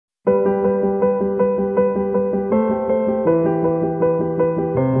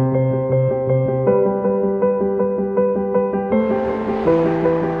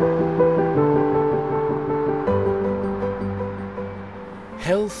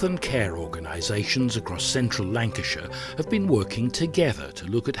Health and care organisations across central Lancashire have been working together to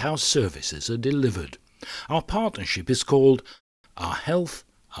look at how services are delivered. Our partnership is called Our Health,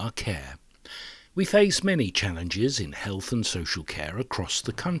 Our Care. We face many challenges in health and social care across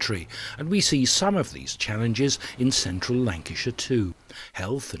the country, and we see some of these challenges in central Lancashire too.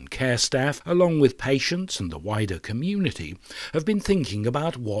 Health and care staff, along with patients and the wider community, have been thinking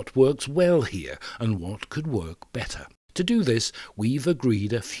about what works well here and what could work better. To do this, we've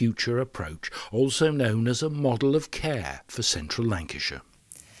agreed a future approach, also known as a model of care for central Lancashire.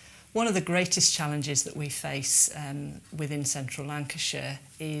 One of the greatest challenges that we face within central Lancashire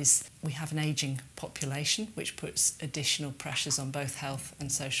is we have an ageing population, which puts additional pressures on both health and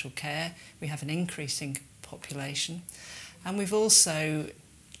social care. We have an increasing population, and we've also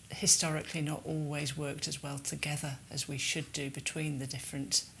historically not always worked as well together as we should do between the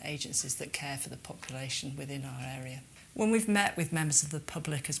different agencies that care for the population within our area. When we've met with members of the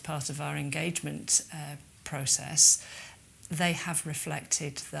public as part of our engagement process, they have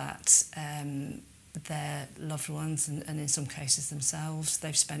reflected that their loved ones and in some cases themselves,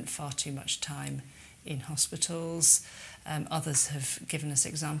 they've spent far too much time in hospitals. Others have given us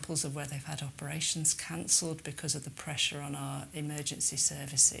examples of where they've had operations cancelled because of the pressure on our emergency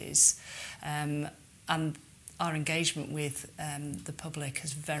services. And our engagement with the public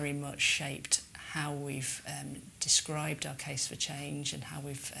has very much shaped how we've described our case for change and how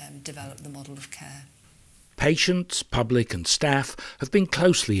we've developed the model of care. Patients, public and staff have been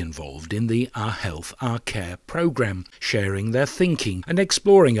closely involved in the Our Health, Our Care programme, sharing their thinking and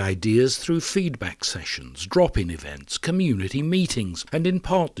exploring ideas through feedback sessions, drop-in events, community meetings and in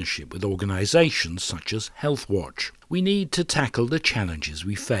partnership with organisations such as Healthwatch. We need to tackle the challenges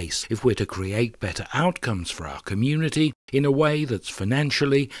we face if we're to create better outcomes for our community in a way that's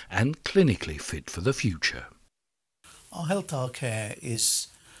financially and clinically fit for the future. Our Health, Our Care is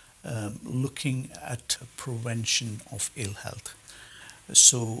looking at prevention of ill health,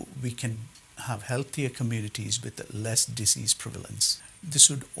 so we can have healthier communities with less disease prevalence. This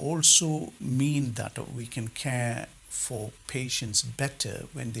would also mean that we can care for patients better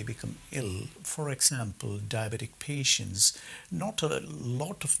when they become ill. For example, diabetic patients, not a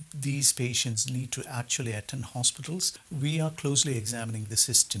lot of these patients need to actually attend hospitals. We are closely examining the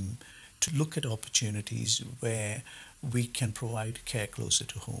system to look at opportunities where we can provide care closer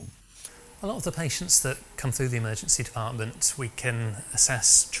to home. A lot of the patients that come through the emergency department we can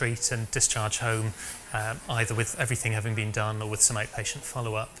assess, treat and discharge home either with everything having been done or with some outpatient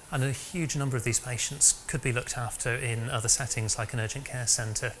follow-up. And a huge number of these patients could be looked after in other settings like an urgent care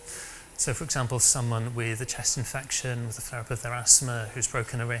centre. So for example, someone with a chest infection, with a flare-up of their asthma, who's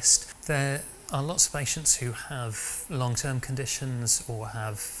broken a wrist. There are lots of patients who have long-term conditions or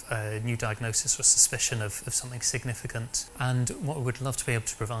have a new diagnosis or suspicion of something significant. And what we would love to be able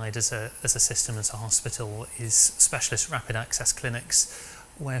to provide as a system, as a hospital, is specialist rapid access clinics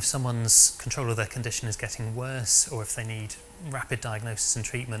where if someone's control of their condition is getting worse or if they need rapid diagnosis and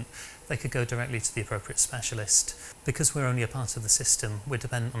treatment, they could go directly to the appropriate specialist. Because we're only a part of the system, we're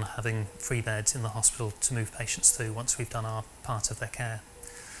dependent on having free beds in the hospital to move patients through once we've done our part of their care.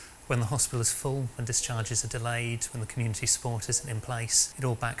 When the hospital is full, when discharges are delayed, when the community support isn't in place, it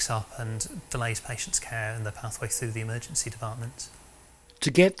all backs up and delays patients' care and their pathway through the emergency department. To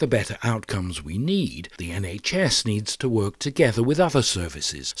get the better outcomes we need, the NHS needs to work together with other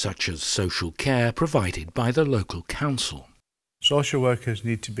services, such as social care provided by the local council. Social workers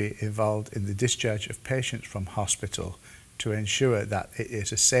need to be involved in the discharge of patients from hospital to ensure that it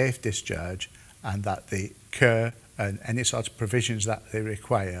is a safe discharge and that the care and any sort of provisions that they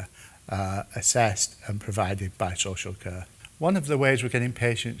require are assessed and provided by social care. One of the ways we're getting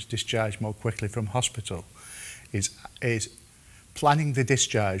patients discharged more quickly from hospital is planning the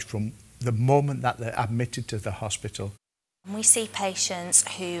discharge from the moment that they're admitted to the hospital. We see patients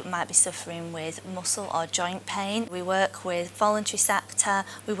who might be suffering with muscle or joint pain. We work with voluntary sector,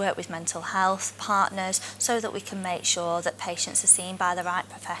 we work with mental health partners so that we can make sure that patients are seen by the right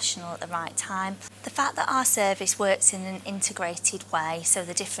professional at the right time. The fact that our service works in an integrated way, so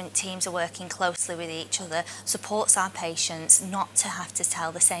the different teams are working closely with each other, supports our patients not to have to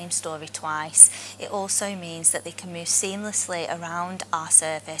tell the same story twice. It also means that they can move seamlessly around our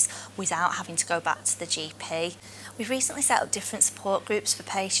service without having to go back to the GP. We've recently set up different support groups for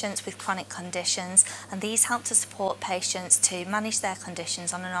patients with chronic conditions, and these help to support patients to manage their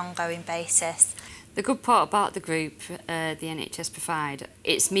conditions on an ongoing basis. The good part about the group the NHS provide,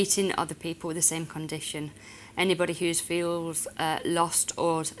 it's meeting other people with the same condition. Anybody who feels lost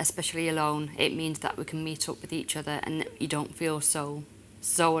or especially alone, it means that we can meet up with each other and you don't feel so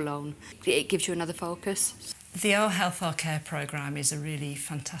alone. It gives you another focus. The Our Health, Our Care programme is a really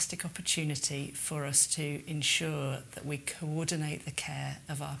fantastic opportunity for us to ensure that we coordinate the care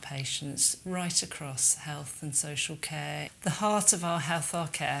of our patients right across health and social care. The heart of Our Health, Our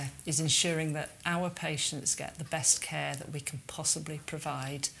Care is ensuring that our patients get the best care that we can possibly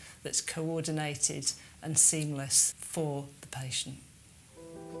provide, that's coordinated and seamless for the patient.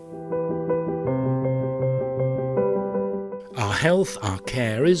 Our Health, Our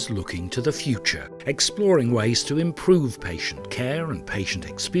Care is looking to the future, exploring ways to improve patient care and patient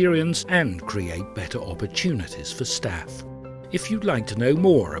experience and create better opportunities for staff. If you'd like to know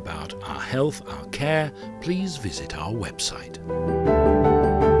more about Our Health, Our Care, please visit our website.